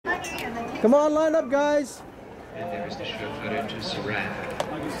Come on, line up, guys. And there's the chauffeur to Saran.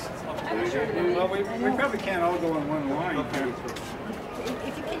 Well, we probably can't all go in one line.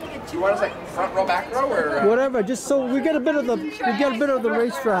 You want us like front row, back row, or Whatever, just so we get a bit of the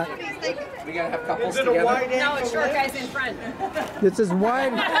racetrack. we gotta have couples together? No, it's short guys in front. It's as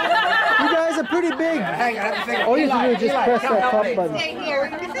wide. You guys are pretty big. Hang on, I have to think. All you have to do is just press that top button. Stay here.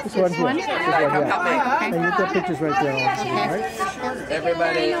 This one here. This one, yeah. And you get pictures right there. Right?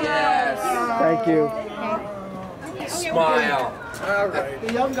 Everybody, yes. Thank you. Smile. All right.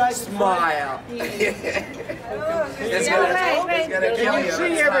 The young guys Smile. It's gonna kill you.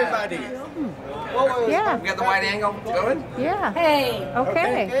 See everybody. Yeah. We got the wide angle going? Yeah. Hey.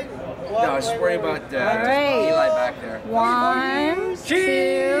 Okay. No, just worry about right. Eli back there. 1,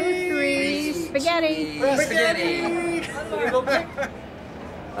 2, 3. Spaghetti. Spaghetti.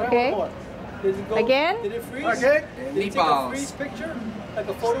 Okay. Again? Did it freeze? Okay. Did it take a Meatballs. freeze picture? Like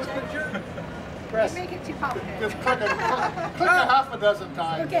a photo picture? Press. Make it too complicated. Just click it half a dozen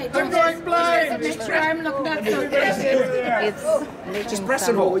times. Okay, I'm going blind. make sure I'm looking at the It's Just press some-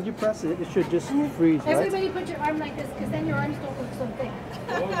 and Well, hold. when you press it, it should just freeze, right? Everybody put your arm like this, because then your arms don't look so thick.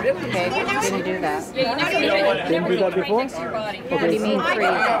 Okay, didn't do that. Didn't do that before? What do you mean freeze?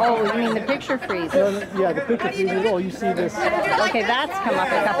 Oh, you mean the picture freeze? Yeah, the picture freezes. Oh, you see this. Okay, that's come up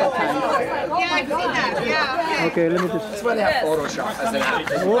a couple times. Yeah, I've seen that. Yeah. Okay, let me just. That's why they have Photoshop as an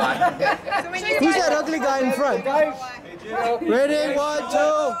app. Who's that ugly guy in front? Ready? 1, 2.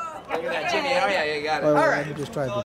 Look at that, Jimmy. Oh, yeah, you got it. All right, let me just try this.